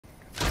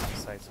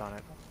sights on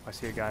it. I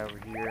see a guy over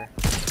here.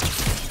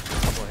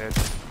 Couple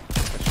hits.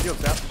 The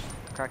shield's up.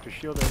 Cracked his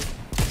shield already.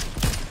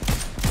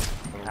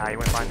 Ah, he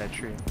went behind that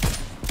tree.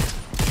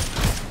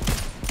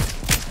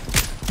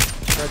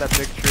 Try that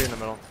big tree in the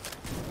middle.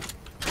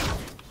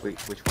 Wait,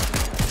 which one?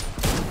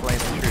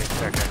 Flaming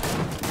tree. Okay.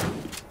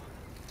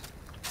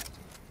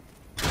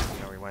 I don't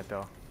know where he went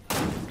though.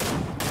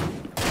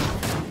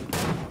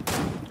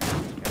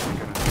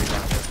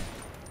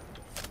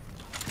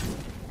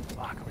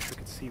 Fuck, I wish we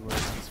could see where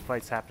this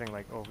fight's happening,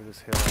 like over this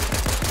hill.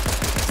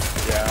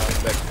 Yeah,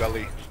 that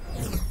gully.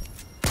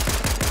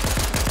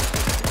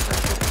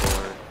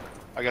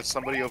 I got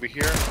somebody over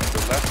here on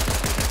the left.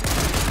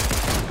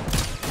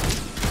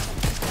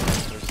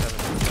 There's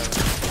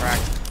 7. Crack.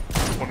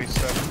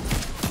 27.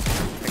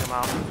 Take him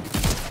out.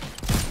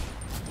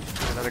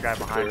 There's another guy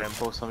behind him.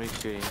 Oh, somebody's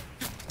shooting.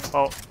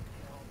 Oh,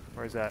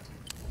 where's that?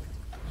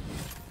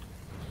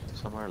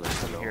 Somewhere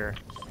like below. Here.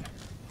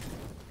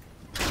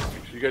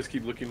 You guys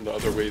keep looking the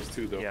other ways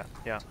too, though. Yeah,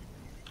 yeah.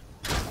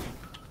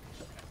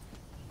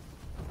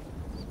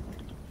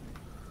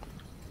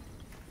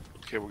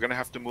 Okay, we're gonna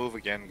have to move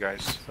again,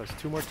 guys. So it's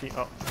 2 more teams.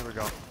 Oh, here we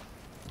go.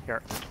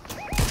 Here.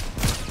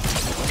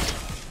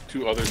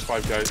 2 others,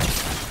 5 guys.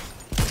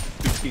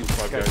 2 teams,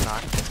 5 This guy's guys.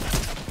 knocked.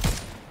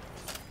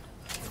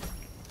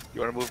 You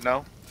wanna move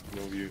now?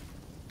 No view.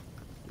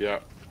 Yeah,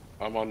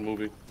 I'm on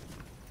moving.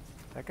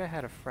 That guy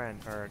had a friend,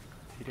 or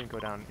he didn't go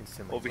down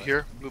instantly. Over but-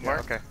 here, blue Yeah, mark.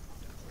 okay.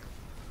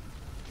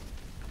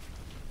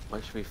 Why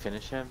should we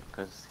finish him?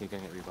 Because he's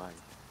gonna get revived.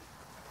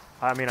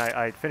 I mean,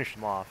 I finished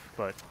him off,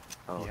 but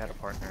Oh, he had a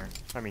partner.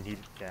 I mean,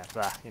 yeah,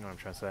 blah, you know what I'm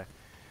trying to say.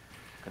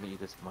 Gonna eat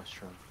this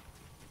mushroom.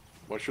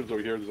 Mushrooms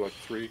over here, there's like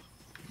 3.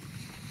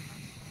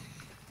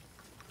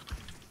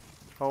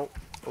 Oh,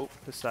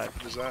 this side.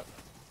 What is that?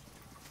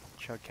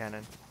 Chug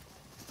cannon.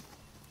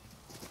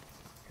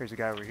 Here's a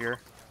guy over here.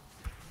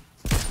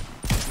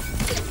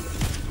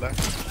 Left.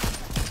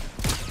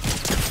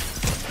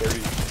 30.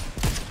 Nice.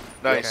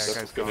 Okay, That's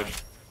guy's gone.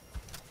 finished.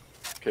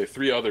 Okay,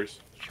 3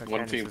 others. Chug 1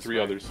 cannon's team, this 3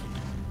 way. others.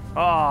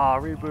 Ah,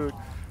 reboot.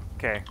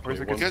 Okay, where's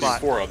Okay, a good 1 spot?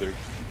 4 others.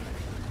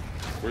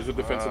 Where's the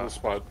defensive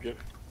spot? Get.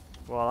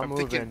 Well, I'm I'm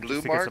moving thinking blue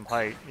just to get mark. some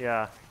height.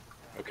 Yeah.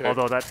 Okay.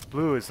 Although that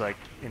blue is like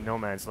in no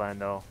man's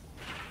land, though.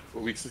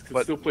 But we can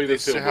But still play they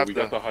this hill, still but have we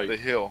got the height. the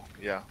hill,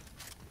 yeah.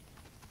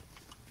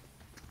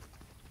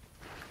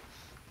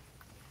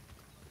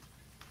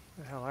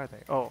 Where the hell are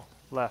they? Oh,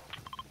 left.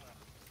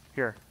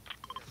 Here.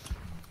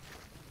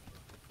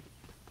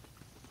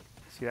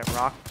 See that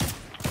rock?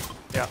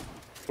 Yeah.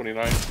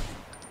 29.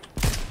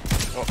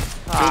 Oh,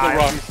 Ah, the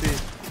rock.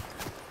 NPC.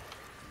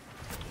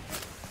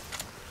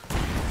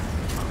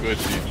 Good,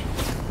 Deej.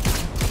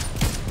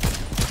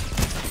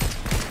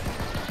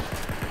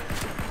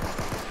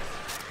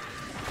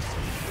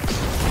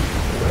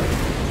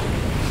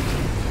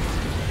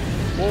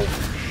 Whoa,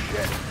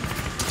 shit.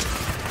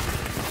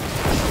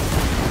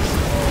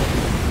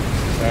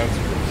 That's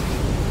great.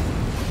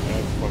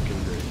 That's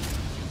fucking great.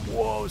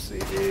 Whoa,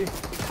 CD.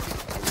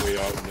 I'm way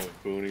out in the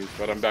boonies,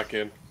 but I'm back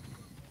in.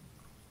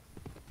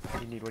 What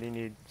do you need? What do you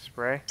need?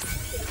 Spray?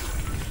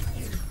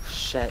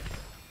 Shit.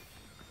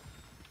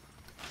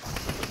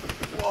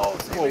 Whoa,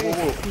 Whoa, whoa,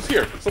 whoa. Who's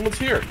here? Someone's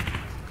here.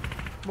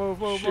 Move,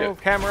 move, Shit. move.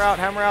 Hammer out,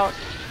 hammer out.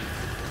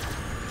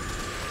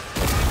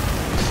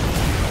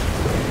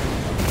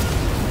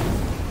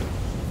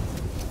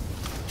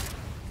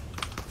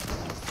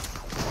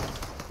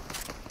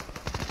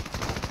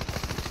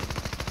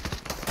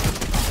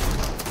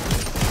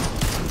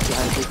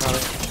 Behind you,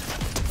 probably.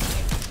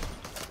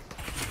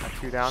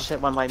 Got 2 down.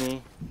 Shit, one by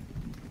me.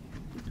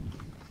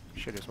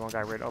 Shit, there's one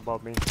guy right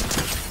above me.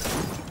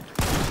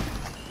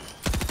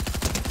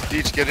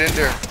 Deej, get in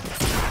there.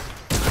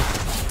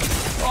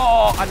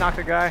 Oh, I knocked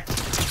a guy.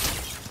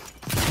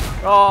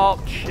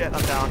 Oh, shit,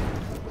 I'm down.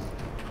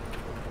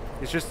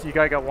 It's just, you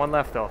got 1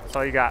 left though. That's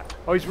all you got.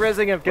 Oh, he's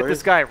rezzing him. Get Where this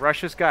is- guy.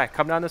 Rush this guy.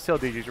 Come down this hill,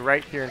 dude. He's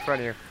right here in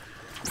front of you.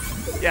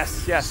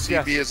 Yes, yes,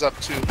 CB yes. is up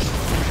too.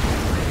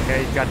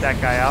 Okay, you got that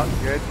guy out.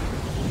 Good.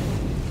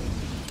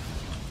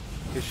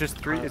 It's just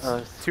 3. It's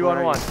 2 on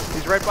where are 1. you?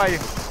 He's right by you.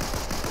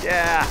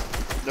 Yeah.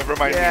 Never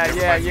mind Yeah, me, never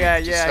yeah, mind yeah,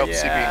 me. Just yeah, help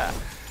yeah.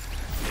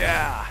 CB.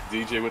 Yeah.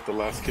 DJ with the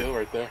last kill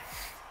right there.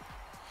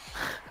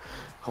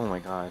 Oh my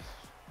god.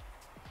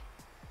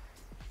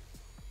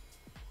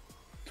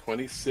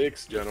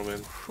 26,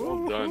 gentlemen.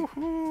 Well done.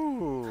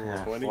 Woo-hoo-hoo.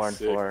 Yeah, 4 and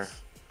 26. 4.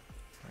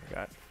 I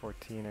got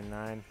 14 and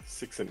 9.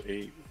 6 and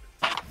 8.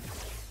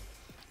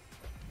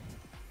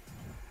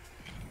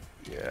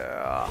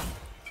 Yeah.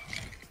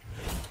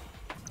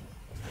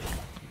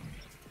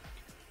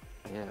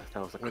 Yeah, that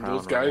was a When crown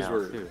those guys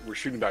royale, too. were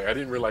shooting back, I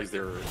didn't realize they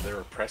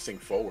were pressing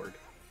forward.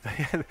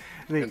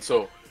 They- And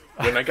so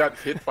when I got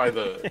hit by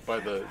the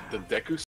Dekku